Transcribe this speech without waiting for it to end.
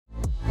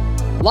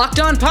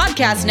Locked On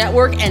Podcast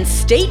Network and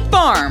State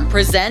Farm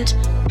present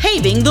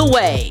Paving the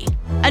Way,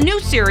 a new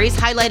series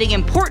highlighting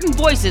important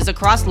voices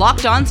across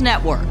Locked On's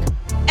network.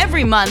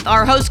 Every month,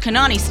 our host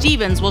Kanani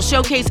Stevens will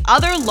showcase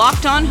other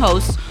Locked On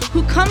hosts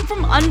who come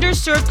from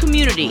underserved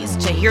communities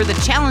to hear the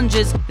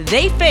challenges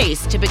they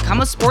face to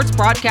become a sports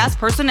broadcast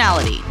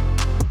personality.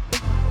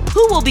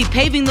 Who will be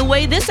paving the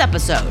way this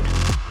episode?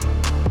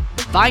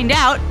 Find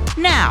out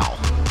now.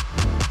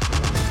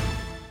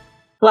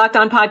 Locked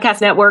On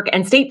Podcast Network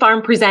and State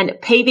Farm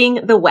present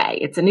Paving the Way.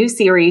 It's a new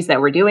series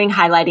that we're doing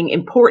highlighting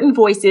important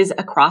voices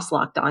across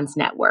Locked On's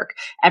network.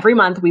 Every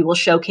month, we will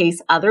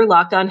showcase other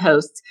Locked On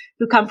hosts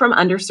who come from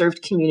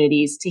underserved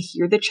communities to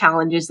hear the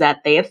challenges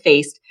that they have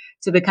faced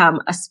to become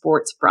a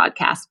sports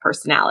broadcast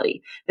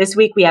personality. This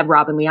week, we have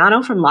Robyn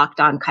Leaño from Locked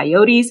On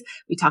Coyotes.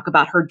 We talk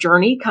about her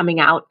journey coming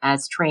out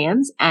as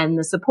trans and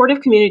the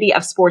supportive community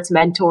of sports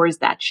mentors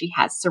that she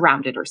has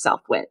surrounded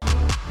herself with.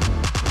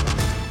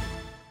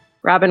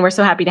 Robyn, we're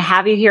so happy to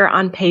have you here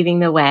on Paving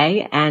the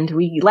Way. And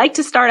we like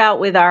to start out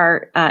with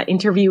our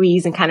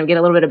interviewees and kind of get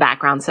a little bit of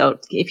background. So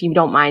if you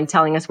don't mind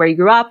telling us where you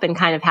grew up and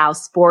kind of how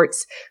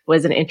sports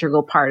was an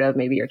integral part of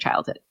maybe your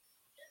childhood.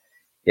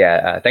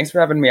 Yeah, thanks for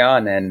having me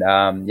on.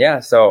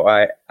 And so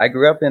I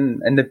grew up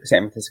in the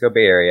San Francisco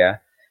Bay Area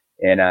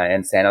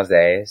in San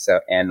Jose. So,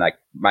 and like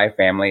my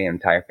family,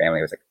 entire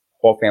family, was like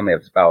a whole family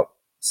of about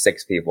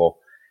 6 people.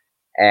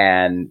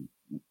 And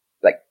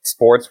like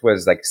sports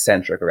was like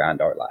centric around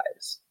our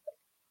lives.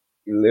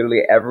 Literally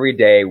every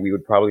day we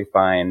would probably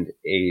find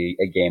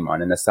a game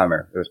on. In the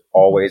summer, there was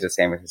always a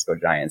San Francisco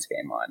Giants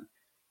game on.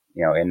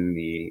 You know, in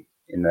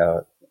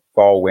the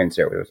fall,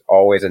 winter, there was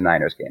always a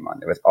Niners game on.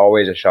 There was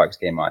always a Sharks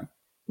game on.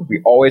 We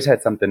always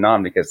had something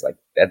on because like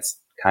that's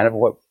kind of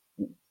what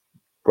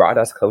brought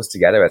us close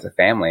together as a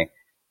family.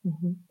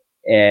 Mm-hmm.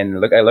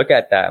 And I look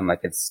at that, I'm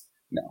like,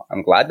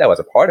 I'm glad that was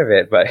a part of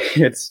it, but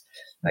it's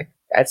like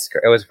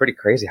it was pretty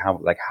crazy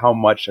how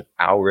much of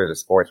hours of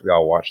sports we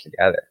all watched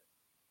together.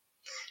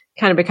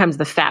 Kind of becomes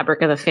the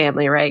fabric of the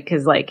family, right?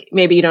 Because like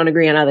maybe you don't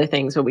agree on other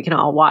things, but we can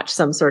all watch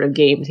some sort of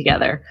game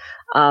together.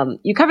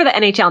 You cover the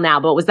NHL now,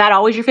 but was that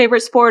always your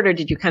favorite sport, or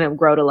did you kind of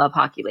grow to love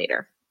hockey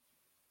later?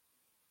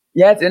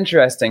 Yeah, it's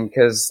interesting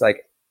because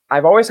like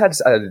I've always had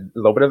a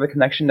little bit of a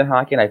connection to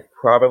hockey, and it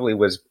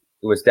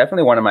was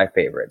definitely one of my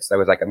favorites. That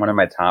was like one of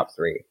my top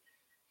 3.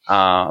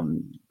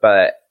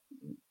 But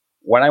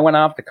when I went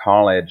off to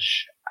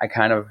college, I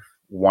kind of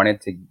wanted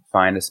to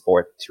find a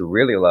sport to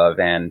really love,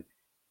 and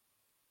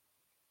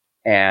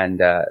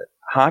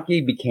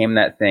hockey became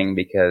that thing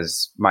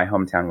because my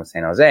hometown was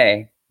San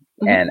Jose,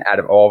 mm-hmm. and out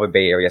of all the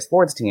Bay Area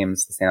sports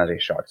teams, the San Jose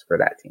Sharks were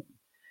that team.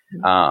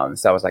 Mm-hmm.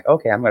 So I was like,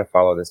 okay, I'm going to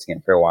follow this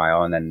team for a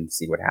while and then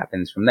see what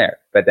happens from there.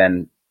 But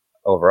then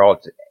overall,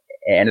 it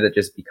ended up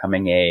just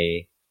becoming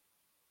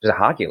just a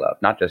hockey love,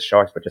 not just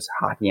Sharks, but just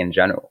hockey in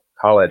general,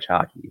 college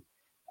hockey,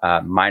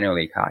 minor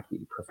league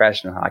hockey,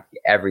 professional hockey,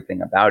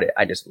 everything about it.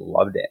 I just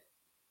loved it.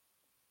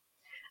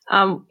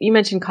 You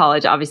mentioned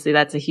college. Obviously,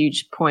 that's a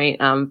huge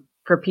point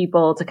for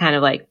people to kind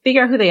of like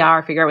figure out who they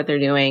are, figure out what they're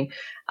doing.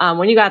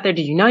 When you got there,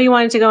 did you know you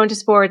wanted to go into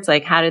sports?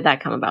 Like, how did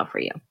that come about for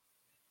you?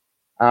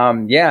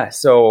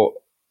 So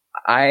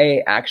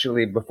I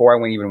actually, before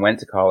I even went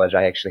to college,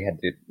 I actually had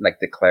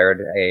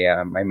declared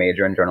my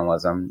major in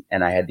journalism,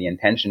 and I had the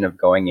intention of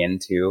going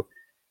into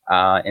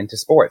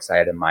sports. I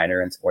had a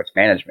minor in sports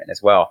management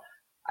as well.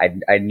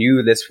 I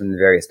knew this from the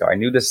very start. I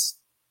knew this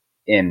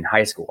in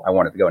high school. I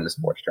wanted to go into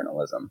sports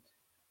journalism.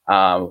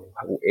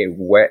 In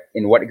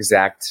what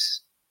exact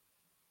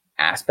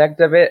aspect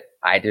of it,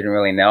 I didn't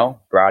really know.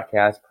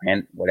 Broadcast,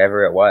 print,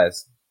 whatever it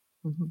was.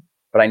 Mm-hmm.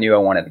 But I knew I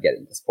wanted to get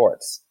into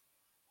sports.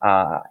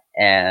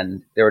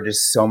 And there were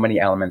just so many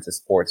elements of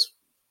sports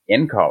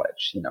in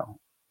college. You know,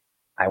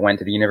 I went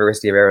to the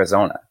University of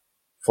Arizona.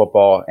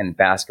 Football and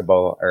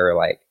basketball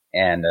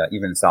and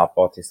even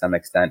softball to some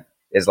extent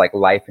is like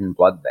life and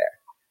blood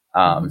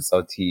there.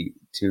 So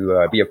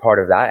to be a part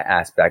of that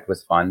aspect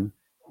was fun,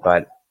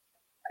 but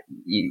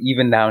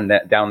even down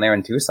there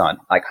in Tucson,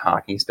 like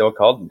hockey still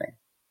called me.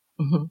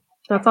 Mm-hmm.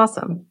 That's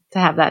awesome to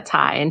have that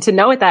tie and to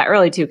know it that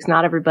early too, because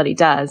not everybody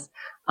does.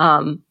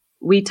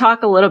 We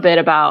talk a little bit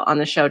about on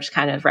the show just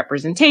kind of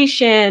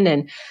representation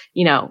and,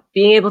 you know,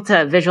 being able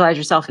to visualize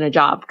yourself in a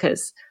job,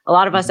 because a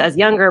lot of us as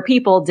younger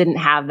people didn't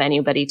have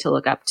anybody to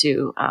look up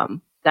to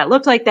that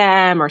looked like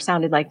them or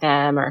sounded like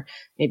them or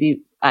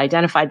maybe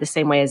identified the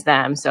same way as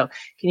them. So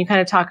can you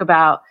kind of talk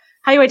about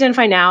how you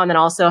identify now and then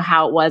also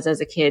how it was as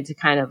a kid to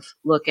kind of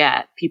look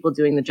at people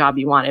doing the job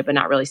you wanted, but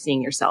not really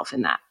seeing yourself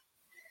in that?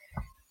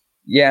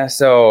 Yeah.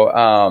 So,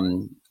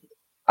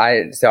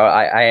 I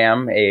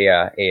am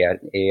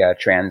a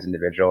trans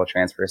individual, a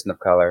trans person of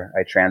color,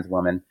 a trans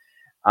woman,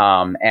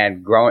 I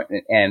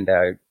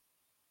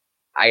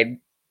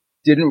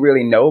didn't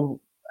really know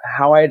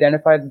how I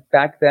identified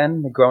back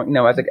then,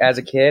 as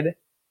a kid.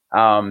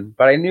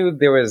 But I knew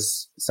there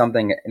was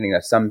something,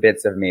 some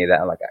bits of me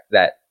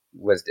that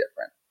was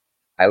different.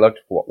 I looked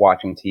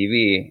watching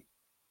TV,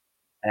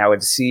 and I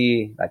would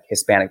see like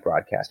Hispanic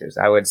broadcasters.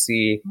 I would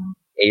see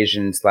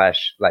Asian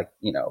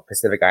 /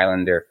 Pacific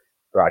Islander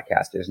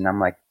broadcasters, and I'm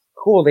like,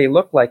 cool, they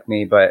look like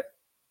me, but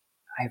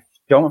I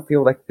don't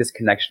feel like this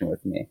connection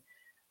with me.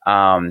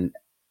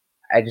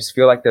 I just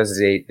feel like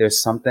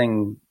there's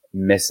something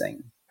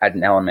missing at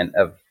an element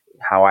of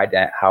how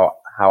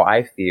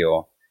I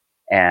feel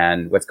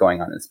and what's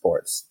going on in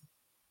sports.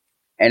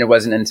 And it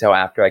wasn't until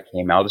after I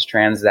came out as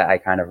trans that I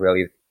kind of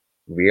really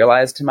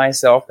realized to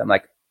myself, I'm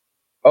like,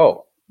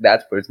 oh,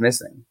 that's what it's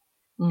missing.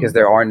 Because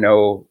there are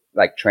no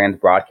like trans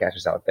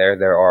broadcasters out there.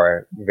 There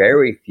are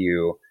very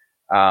few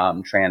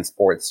trans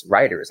sports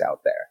writers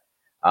out there.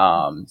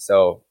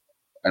 So,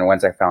 and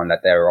once I found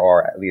that there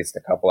are at least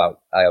a couple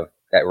out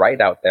that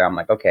write out there, I'm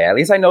like, okay, at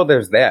least I know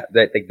there's that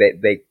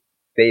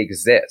they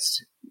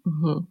exist.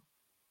 Mm-hmm.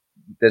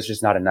 There's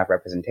just not enough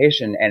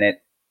representation. And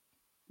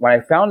when I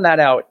found that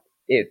out,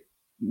 it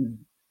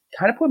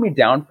kind of put me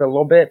down for a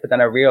little bit, but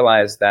then I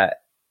realized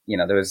that,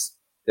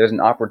 there's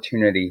an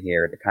opportunity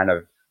here to kind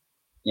of,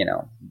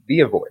 be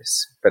a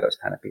voice for those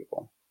kind of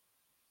people.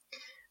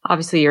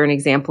 Obviously, you're an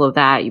example of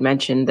that. You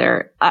mentioned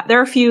there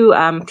are a few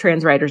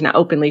trans writers now,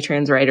 openly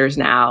trans writers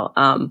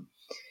now.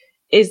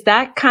 Is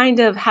that kind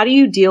of, how do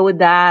you deal with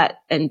that?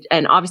 And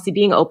obviously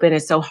being open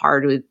is so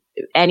hard with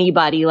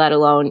anybody, let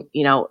alone,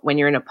 when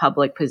you're in a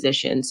public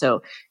position.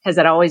 So has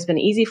that always been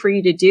easy for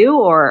you to do,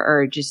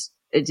 or just,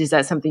 is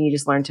that something you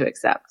just learn to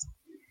accept?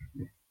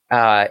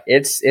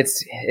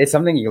 It's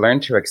something you learn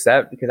to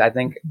accept, because I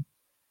think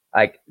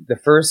like the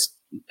first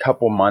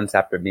couple months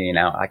after being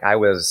out, like I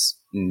was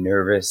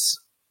nervous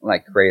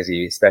like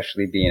crazy,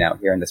 especially being out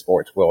here in the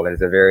sports world.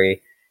 It's a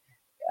very,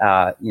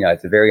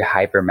 it's a very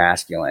hyper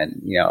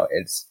masculine,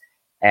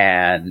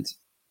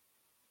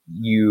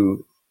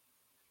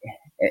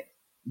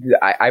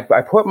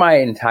 I put my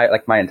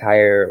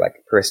entire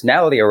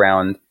personality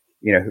around,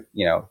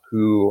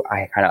 who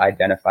I kind of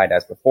identified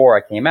as before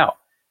I came out.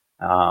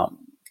 I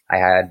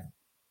had,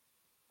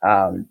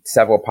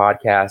 several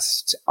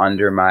podcasts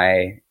under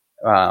my,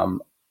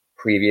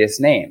 previous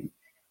name,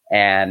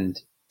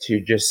 and to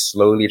just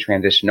slowly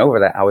transition over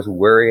that, I was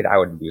worried I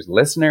would lose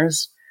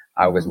listeners.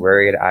 I was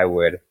worried I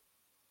would,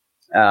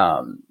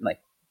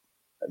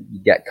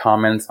 get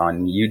comments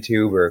on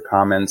YouTube or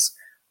comments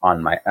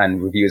on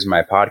reviews of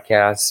my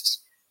podcast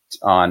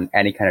on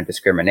any kind of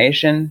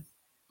discrimination.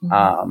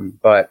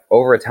 But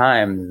over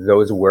time,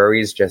 those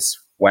worries just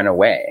went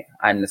away.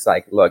 I'm just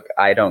like, look,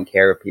 I don't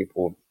care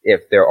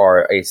if there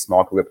are a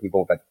small group of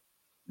people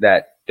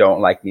that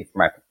don't like me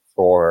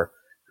for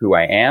who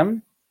I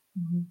am.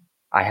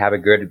 I have a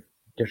good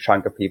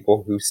chunk of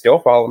people who still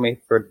follow me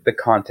for the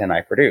content I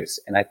produce.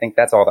 And I think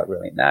that's all that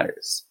really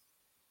matters.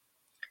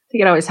 I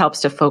think it always helps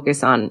to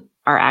focus on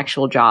our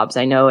actual jobs.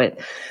 I know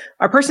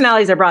our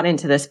personalities are brought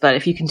into this, but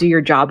if you can do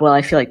your job well,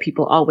 I feel like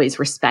people always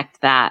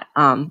respect that.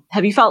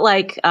 Have you felt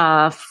like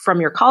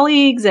from your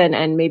colleagues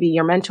and maybe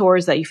your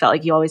mentors that you felt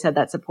like you always had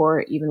that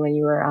support even when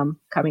you were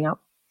coming out?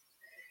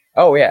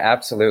 Oh yeah,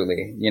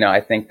 absolutely.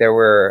 I think there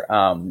were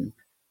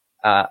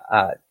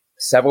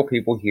several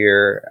people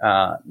here,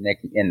 Nick,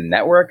 in the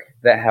network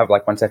that have,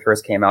 like, once I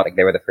first came out, like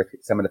they were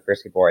some of the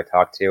first people I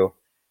talked to.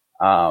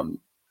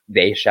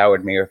 They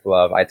showered me with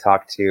love. I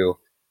talked to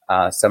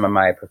some of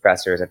my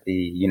professors at the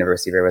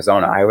University of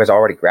Arizona. I was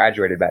already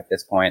graduated at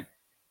this point,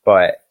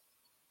 but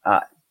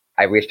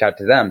I reached out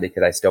to them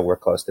because I still work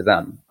close to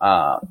them,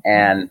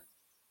 and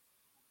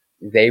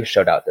they've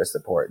showed out their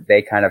support.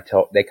 They kind of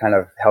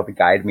helped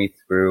guide me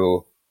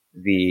through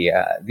the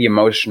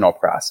emotional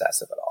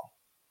process of it all.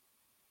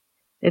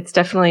 It's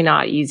definitely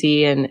not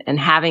easy, and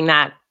having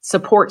that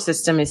support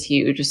system is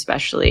huge,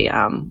 especially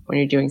when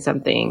you're doing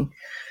something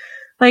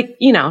like,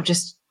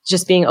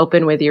 just being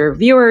open with your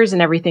viewers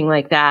and everything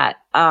like that.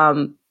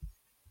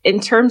 In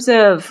terms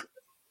of,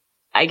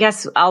 I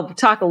guess I'll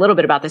talk a little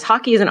bit about this.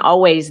 Hockey isn't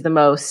always the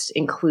most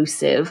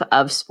inclusive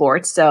of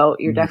sports, so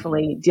you're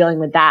definitely dealing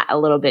with that a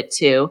little bit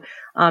too.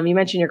 You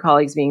mentioned your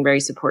colleagues being very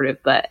supportive,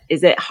 but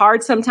is it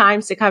hard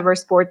sometimes to cover a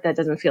sport that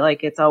doesn't feel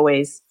like it's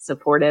always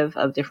supportive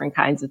of different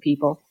kinds of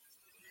people?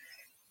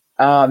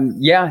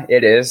 Yeah,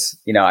 it is.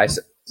 I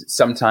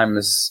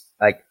sometimes,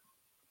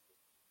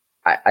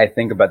 I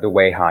think about the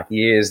way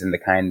hockey is and the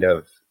kind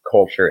of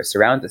culture it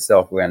surrounds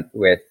itself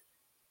with.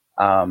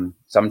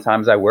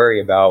 Sometimes I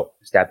worry about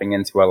stepping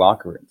into a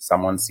locker room.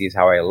 Someone sees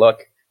how I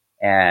look,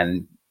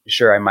 and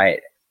sure, I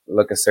might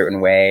look a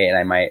certain way, and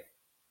I might,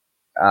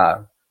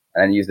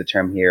 and use the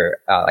term here,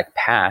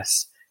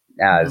 pass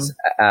as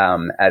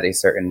a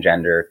certain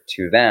gender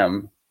to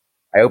them.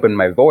 I open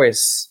my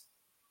voice,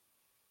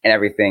 and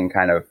everything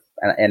kind of,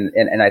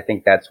 and I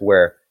think that's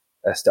where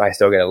I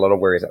still get a little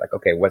worried. Like,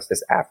 okay, what's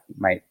this app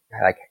might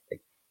are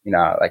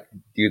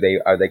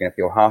they going to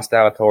feel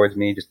hostile towards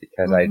me just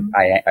because I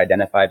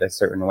identified a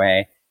certain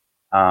way?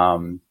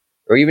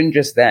 Or even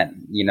just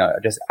then,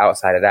 just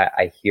outside of that,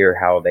 I hear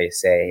how they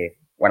say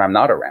when I'm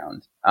not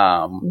around,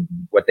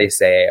 what they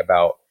say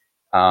about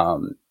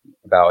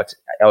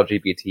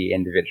LGBT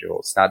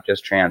individuals, not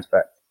just trans,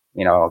 but,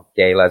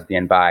 gay,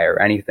 lesbian, bi,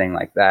 or anything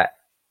like that.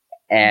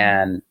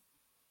 And,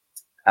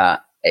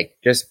 it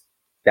just,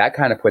 that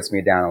kind of puts me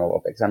down a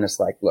little bit, because I'm just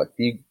like, look,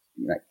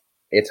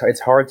 it's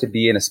hard to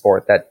be in a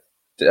sport that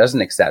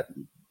doesn't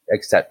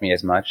accept me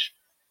as much.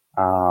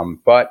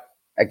 But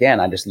again,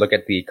 I just look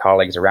at the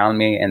colleagues around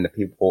me and the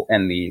people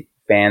and the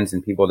fans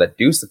and people that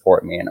do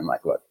support me, and I'm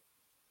like, look,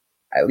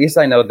 at least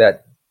I know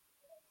that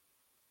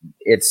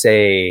it's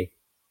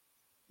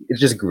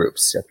just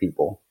groups of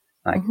people.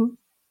 Like, 'cause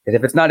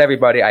if it's not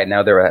everybody, I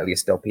know there are at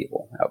least still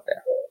people out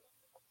there.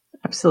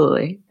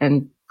 Absolutely.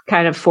 And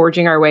kind of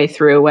forging our way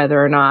through,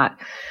 whether or not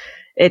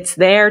it's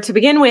there to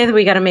begin with,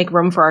 we got to make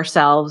room for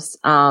ourselves.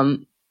 We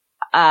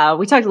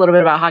talked a little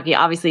bit about hockey.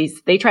 Obviously,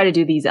 they try to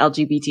do these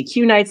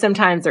LGBTQ nights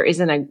sometimes. There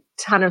isn't a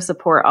ton of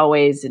support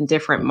always in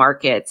different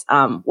markets.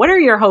 What are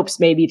your hopes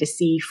maybe to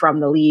see from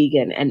the league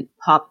and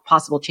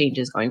possible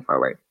changes going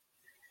forward?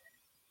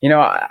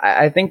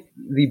 I think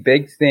the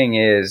big thing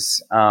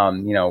is,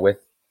 with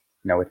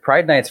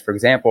Pride Nights, for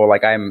example,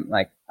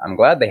 I'm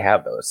glad they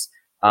have those.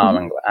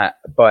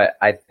 But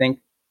I think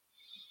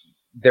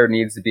there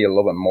needs to be a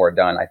little bit more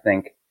done. I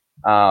think,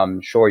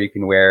 sure, you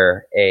can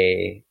wear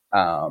a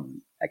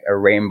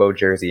rainbow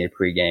jersey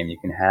pregame. You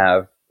can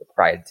have the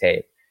pride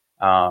tape.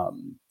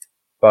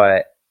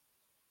 But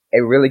it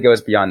really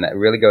goes beyond that. It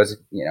really goes,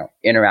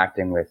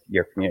 interacting with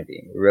your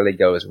community. It really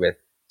goes with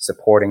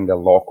supporting the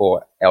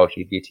local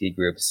LGBT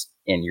groups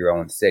in your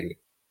own city.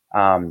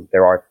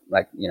 There are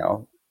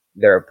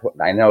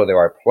I know there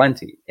are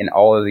plenty in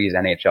all of these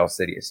NHL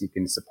cities. You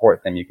can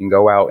support them. You can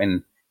go out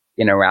and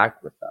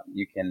interact with them.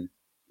 You can,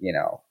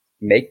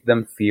 make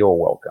them feel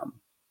welcome.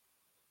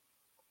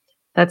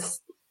 That's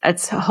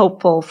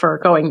hopeful for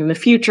going in the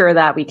future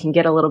that we can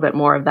get a little bit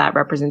more of that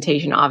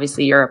representation.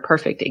 Obviously, you're a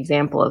perfect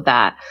example of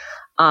that.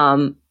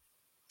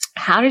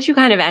 How did you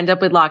kind of end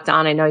up with Locked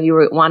On? I know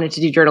you wanted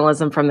to do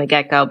journalism from the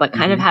get-go, but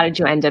kind of how did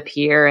you end up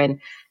here? And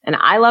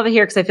I love it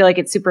here because I feel like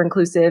it's super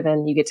inclusive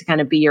and you get to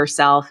kind of be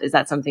yourself. Is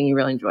that something you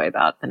really enjoy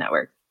about the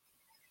network?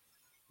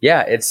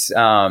 Yeah, it's,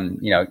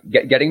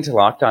 getting to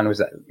Locked On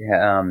was,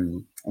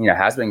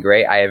 has been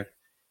great. I've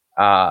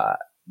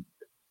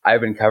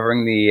been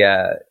covering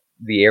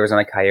the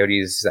Arizona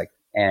Coyotes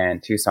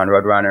and Tucson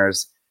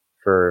Roadrunners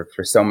for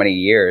so many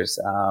years.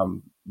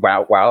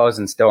 While I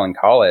was still in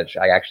college,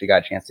 I actually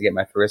got a chance to get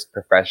my first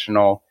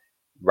professional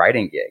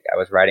writing gig. I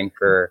was writing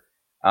for,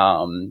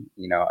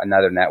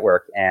 another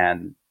network,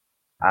 and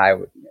I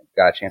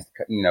got a chance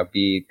to,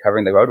 be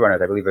covering the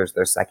Roadrunners. I believe it was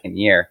their second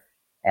year.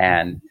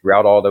 And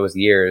throughout all those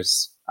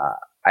years,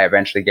 I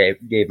eventually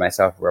gave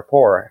myself a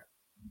rapport.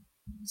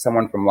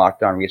 Someone from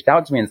Locked On reached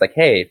out to me and was like,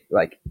 hey,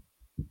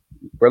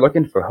 we're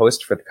looking for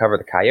hosts for the cover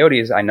of the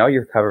Coyotes. I know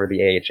you cover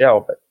the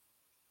AHL, but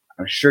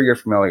I'm sure you're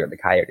familiar with the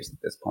Coyotes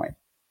at this point.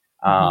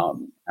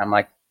 I'm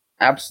like,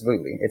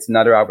 absolutely. It's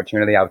another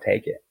opportunity. I'll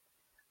take it.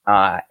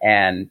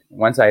 And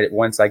once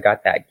I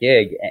got that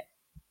gig,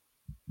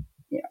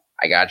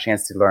 I got a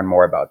chance to learn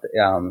more about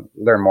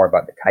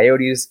the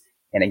Coyotes,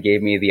 and it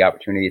gave me the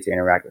opportunity to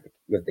interact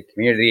with the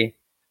community,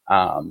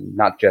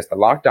 not just the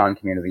Locked On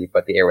community,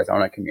 but the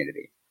Arizona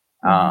community.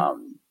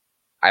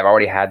 I've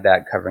already had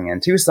that covering in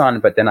Tucson,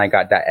 but then I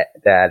got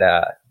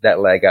that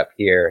leg up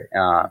here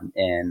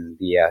in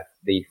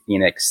the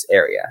Phoenix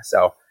area.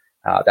 So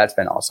that's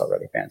been also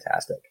really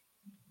fantastic.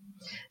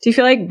 Do you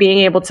feel like being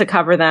able to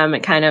cover them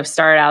and kind of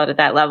start out at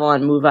that level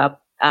and move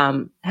up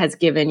has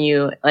given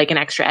you an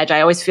extra edge? I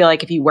always feel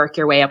like if you work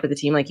your way up with a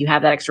team, you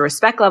have that extra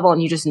respect level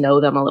and you just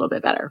know them a little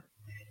bit better.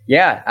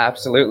 Yeah,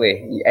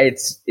 absolutely.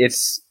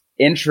 It's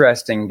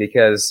interesting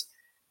because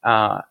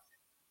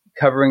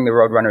covering the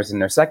Roadrunners in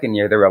their second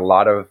year, there were a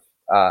lot of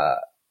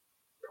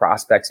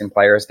prospects and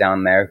players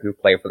down there who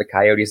play for the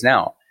Coyotes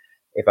now.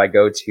 If I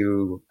go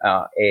to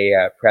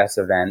a press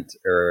event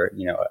or,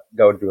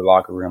 go to the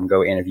locker room,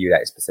 go interview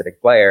that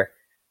specific player,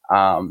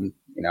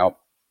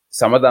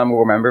 some of them will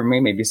remember me,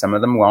 maybe some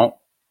of them won't.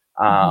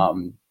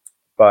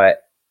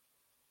 But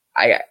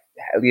I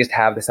at least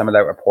have some of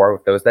that rapport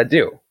with those that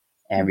do.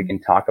 And we can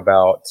talk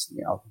about,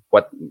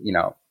 what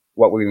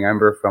we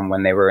remember from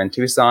when they were in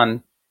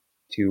Tucson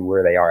to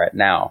where they are at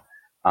now.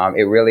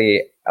 It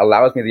really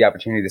allows me the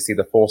opportunity to see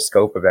the full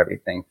scope of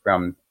everything,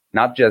 from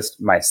not just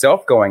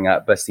myself going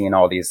up, but seeing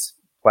all these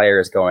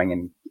players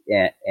going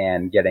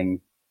and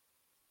getting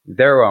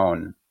their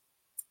own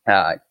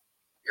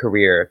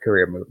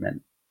career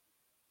movement.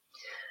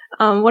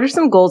 What are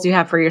some goals you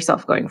have for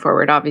yourself going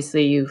forward?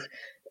 Obviously, you've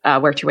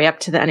worked your way up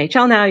to the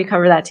NHL now. You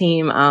cover that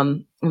team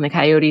in the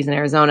Coyotes in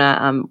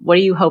Arizona. What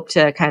do you hope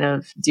to kind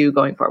of do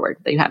going forward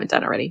that you haven't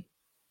done already?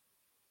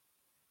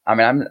 I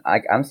mean,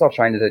 I'm still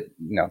trying to,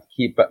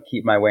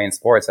 keep my way in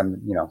sports.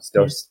 I'm,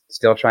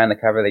 still trying to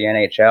cover the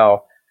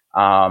NHL.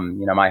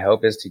 My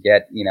hope is to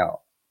get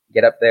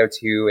up there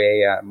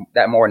to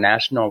that more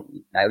national,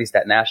 at least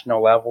that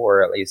national level,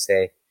 or at least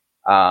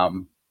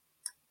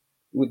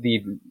would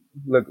be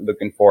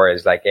looking for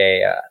is like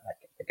a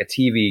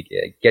TV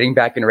gig, getting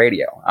back in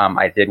radio.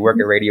 I did work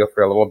at radio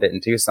for a little bit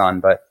in Tucson,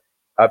 but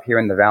up here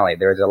in the Valley,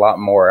 there's a lot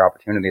more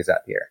opportunities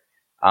up here.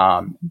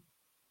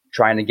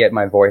 Trying to get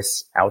my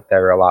voice out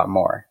there a lot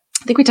more.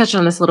 I think we touched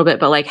on this a little bit,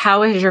 but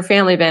how has your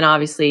family been?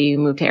 Obviously, you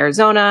moved to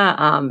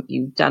Arizona.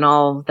 You've done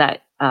all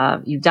that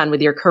you've done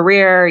with your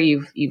career,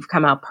 you've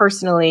come out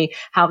personally.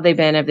 How have they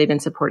been? Have they been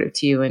supportive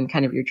to you and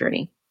kind of your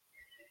journey?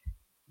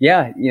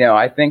 Yeah,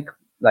 I think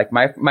like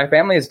my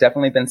family has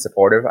definitely been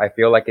supportive. I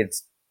feel like it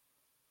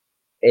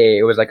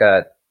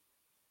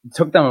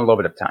took them a little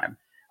bit of time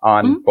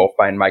on both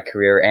my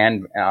career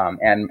and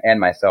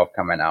myself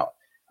coming out.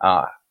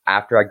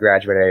 After I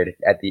graduated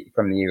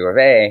from the U of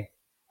A,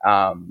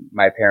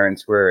 my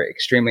parents were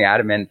extremely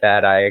adamant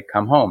that I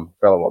come home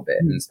for a little bit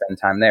and spend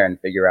time there and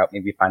figure out,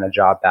 maybe find a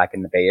job back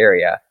in the Bay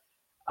Area.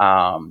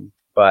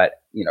 But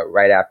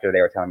right after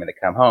they were telling me to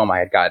come home, I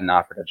had gotten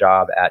offered a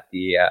job at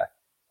the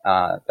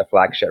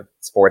flagship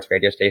sports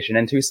radio station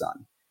in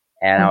Tucson.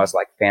 And I was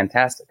like,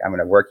 fantastic. I'm going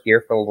to work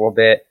here for a little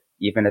bit,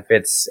 even if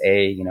it's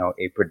a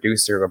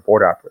producer or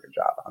board operator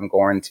job. I'm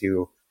going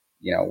to,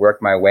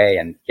 work my way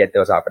and get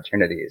those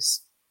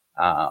opportunities.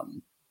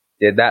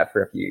 Did that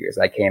for a few years.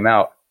 I came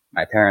out.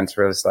 My parents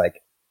were just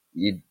like,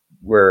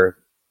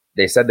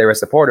 they said they were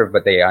supportive,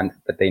 but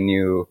they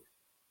knew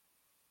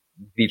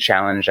the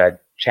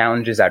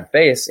challenges I'd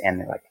face,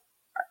 and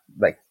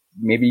like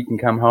maybe you can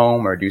come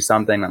home or do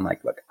something. I'm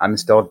like, look, I'm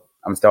still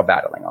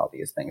battling all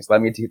these things.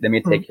 Let me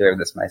take care of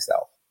this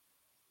myself.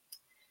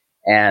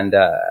 And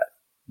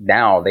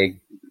now they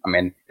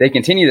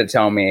continue to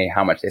tell me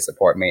how much they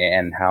support me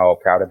and how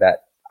proud of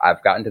that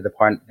I've gotten to the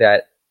point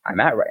that I'm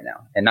at right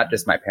now. And not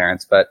just my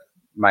parents, but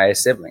my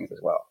siblings as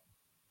well.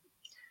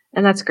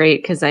 And that's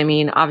great because,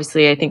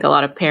 obviously, I think a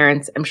lot of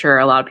parents, I'm sure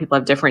a lot of people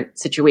have different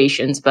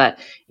situations, but,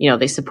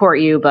 they support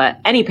you. But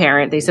any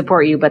parent, they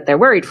support you, but they're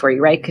worried for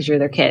you, right? Because you're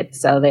their kid.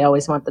 So they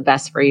always want the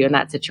best for you in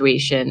that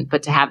situation.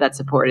 But to have that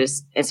support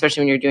is,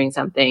 especially when you're doing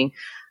something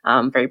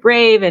very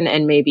brave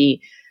and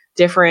maybe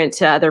different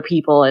to other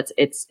people,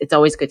 it's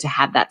always good to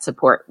have that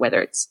support,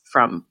 whether it's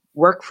from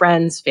work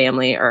friends,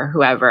 family, or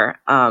whoever.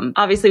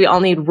 Obviously, we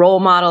all need role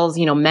models,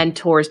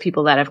 mentors,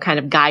 people that have kind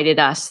of guided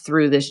us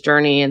through this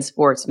journey in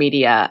sports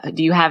media.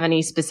 Do you have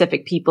any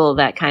specific people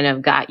that kind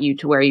of got you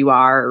to where you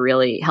are or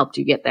really helped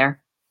you get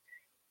there?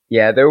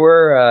 Yeah, there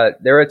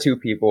were two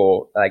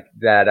people like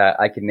that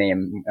I can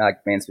name,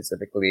 name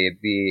specifically.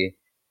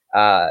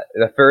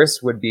 The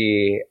first would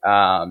be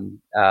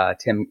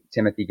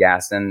Timothy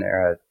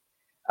Gasson.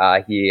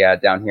 He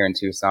down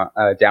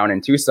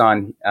in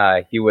Tucson,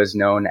 he was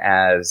known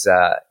as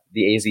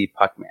the AZ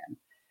Puckman.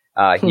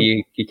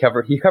 He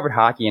covered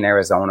hockey in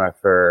Arizona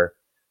for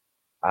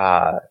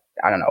I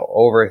don't know,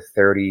 over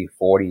 30,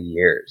 40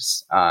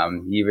 years.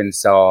 He even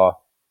saw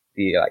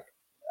the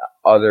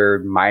other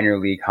minor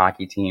league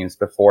hockey teams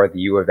before the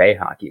U of A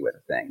hockey was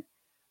a thing.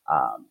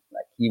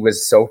 He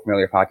was so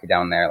familiar with hockey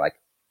down there.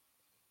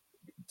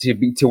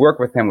 To work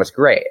with him was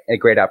a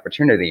great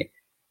opportunity.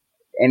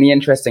 And the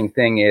interesting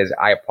thing is,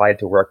 I applied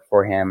to work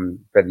for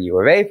him for the U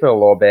of A for a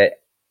little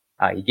bit.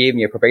 He gave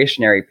me a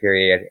probationary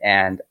period,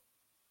 and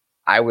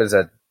I was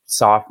a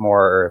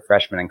sophomore or a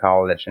freshman in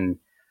college, and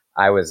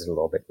I was a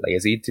little bit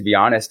lazy, to be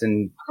honest.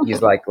 And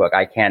he's like, look,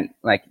 I can't,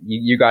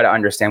 you got to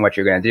understand what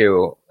you're going to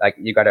do.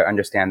 You got to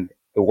understand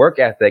the work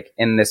ethic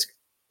in this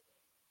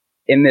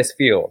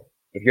field.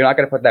 If you're not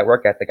going to put that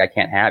work ethic, I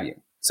can't have you.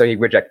 So he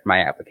rejected my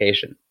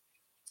application.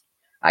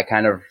 I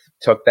kind of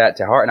took that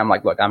to heart, and I'm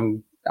like, look,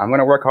 I'm going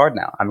to work hard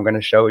now. I'm going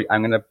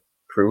to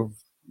prove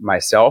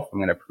myself. I'm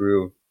going to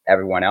prove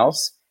everyone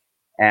else.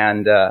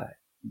 And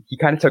he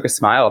kind of took a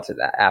smile to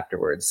that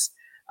afterwards.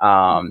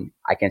 I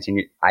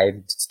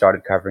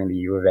started covering the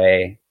U of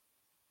A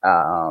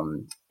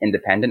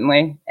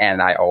independently,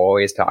 and I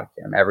always talked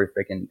to him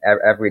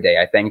every day.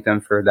 I thanked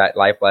him for that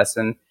life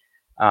lesson.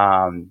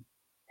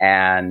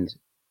 And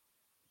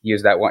he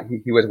was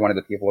one of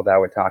the people that I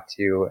would talk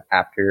to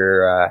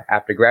after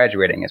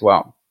graduating as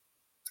well.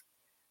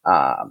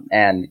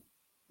 And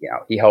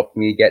he helped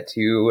me get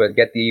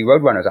the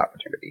Roadrunners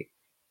opportunity.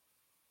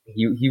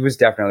 He was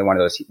definitely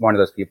one of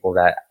those people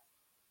that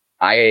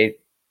I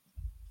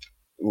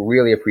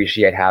really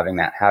appreciate having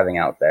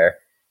out there.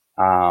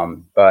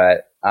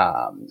 But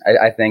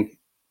I think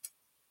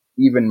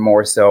even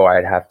more so,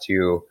 I'd have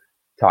to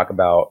talk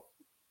about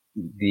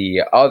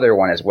the other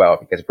one as well,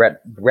 because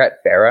Brett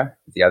Farah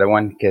is the other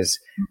one, because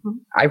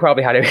I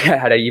probably had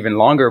an even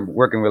longer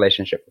working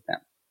relationship with him,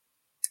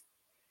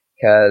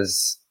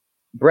 because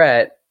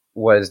Brett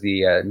was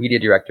the media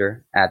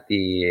director at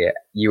the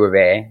U of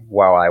A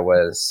while I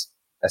was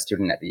a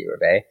student at the U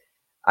of A.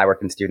 I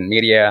worked in student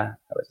media.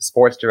 I was a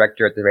sports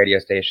director at the radio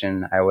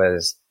station. I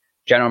was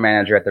general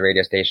manager at the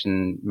radio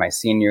station my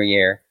senior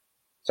year.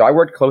 So I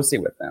worked closely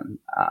with them.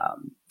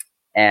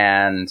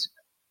 And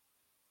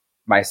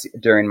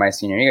during my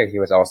senior year, he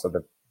was also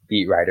the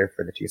beat writer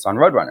for the Tucson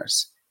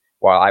Roadrunners,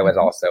 while I was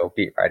also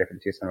beat writer for the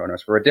Tucson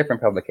Roadrunners for a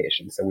different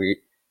publication.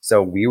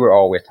 So we were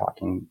always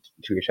talking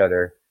to each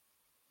other,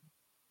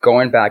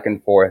 going back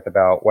and forth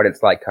about what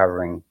it's like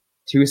covering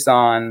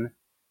Tucson,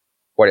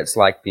 what it's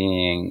like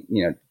being,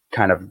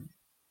 kind of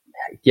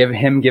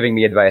giving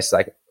me advice,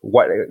 like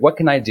what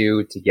can I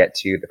do to get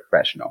to the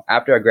professional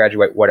after I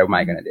graduate? What am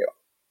I going to do?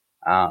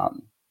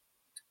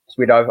 So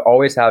we'd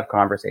always have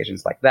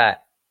conversations like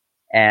that,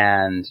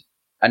 and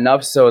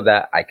enough so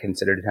that I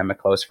considered him a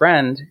close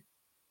friend.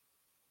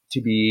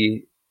 to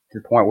be to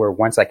the point where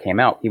once I came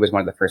out, he was one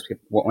of the first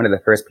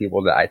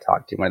people that I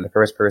talked to, one of the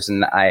first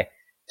person that I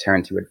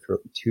turned to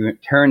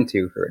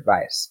for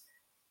advice.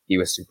 He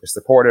was super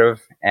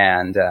supportive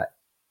and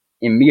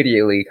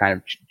immediately kind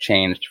of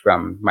changed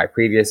from my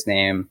previous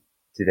name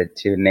to the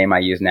name I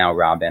use now,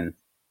 Robyn,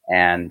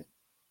 and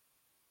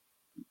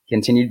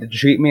continued to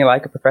treat me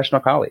like a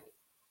professional colleague.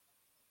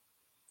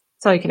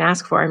 That's all you can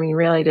ask for. I mean,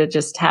 really, to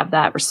just have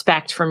that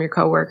respect from your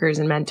coworkers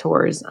and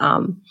mentors,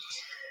 and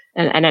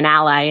an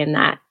ally in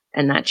that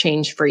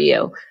change for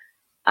you.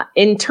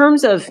 In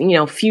terms of,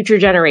 future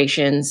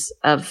generations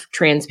of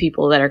trans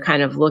people that are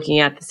kind of looking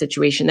at the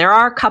situation, there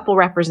are a couple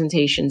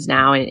representations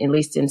now, at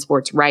least in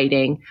sports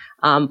writing.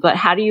 But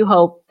how do you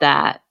hope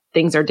that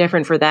things are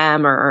different for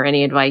them, or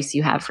any advice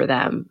you have for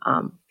them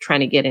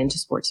trying to get into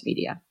sports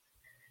media?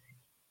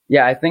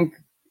 Yeah, I think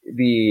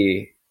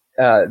the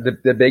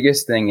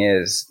biggest thing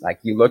is, like,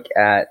 you look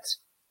at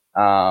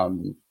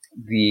look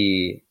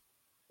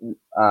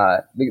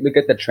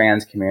at the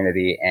trans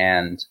community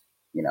and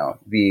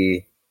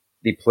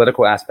the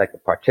political aspect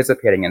of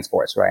participating in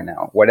sports right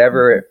now,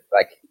 whatever it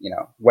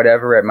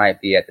might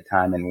be at the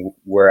time and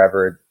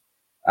wherever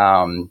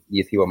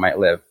these people might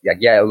live.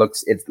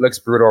 It looks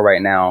brutal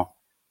right now,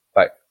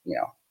 but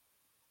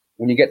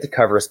when you get to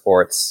cover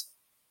sports,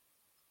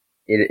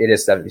 it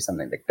is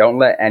something. Like, don't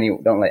let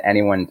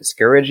anyone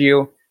discourage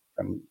you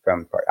from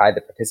either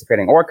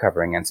participating or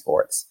covering in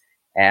sports,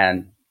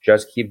 and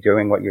just keep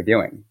doing what you're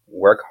doing.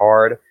 Work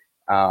hard.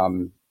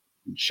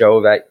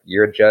 Show that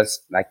you're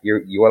just like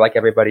you are like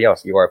everybody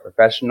else. You are a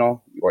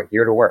professional. You are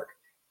here to work,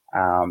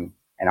 and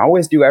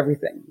always do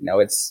everything.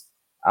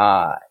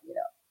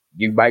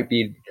 You might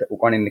be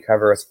wanting to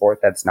cover a sport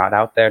that's not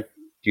out there.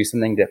 Do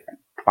something different.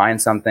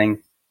 Find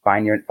something.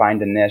 Find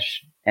a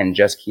niche, and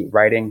just keep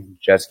writing.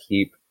 Just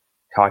keep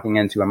talking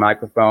into a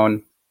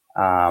microphone,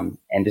 and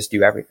just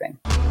do everything.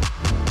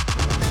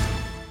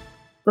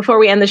 Before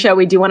we end the show,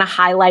 we do want to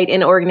highlight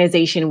an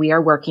organization we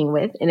are working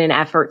with in an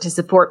effort to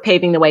support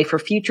paving the way for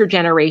future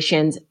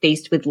generations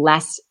faced with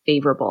less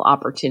favorable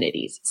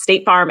opportunities.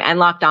 State Farm and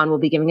Locked On will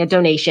be giving a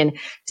donation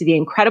to the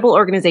incredible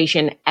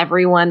organization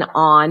Everyone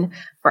On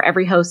for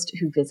every host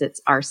who visits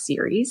our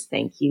series.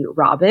 Thank you,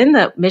 Robyn.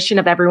 The mission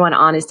of Everyone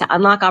On is to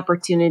unlock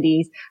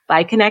opportunities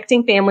by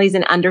connecting families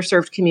in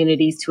underserved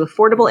communities to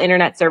affordable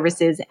internet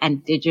services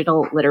and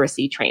digital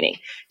literacy training.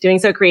 Doing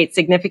so creates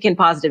significant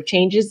positive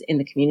changes in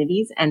the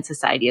communities and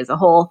society as a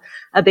whole.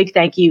 A big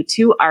thank you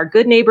to our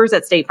good neighbors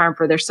at State Farm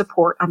for their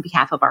support on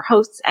behalf of our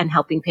hosts and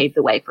helping pave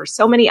the way for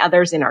so many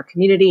others in our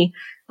community.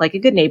 Like a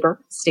good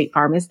neighbor, State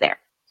Farm is there.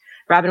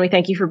 Robyn, we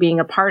thank you for being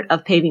a part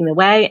of Paving the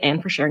Way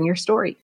and for sharing your story.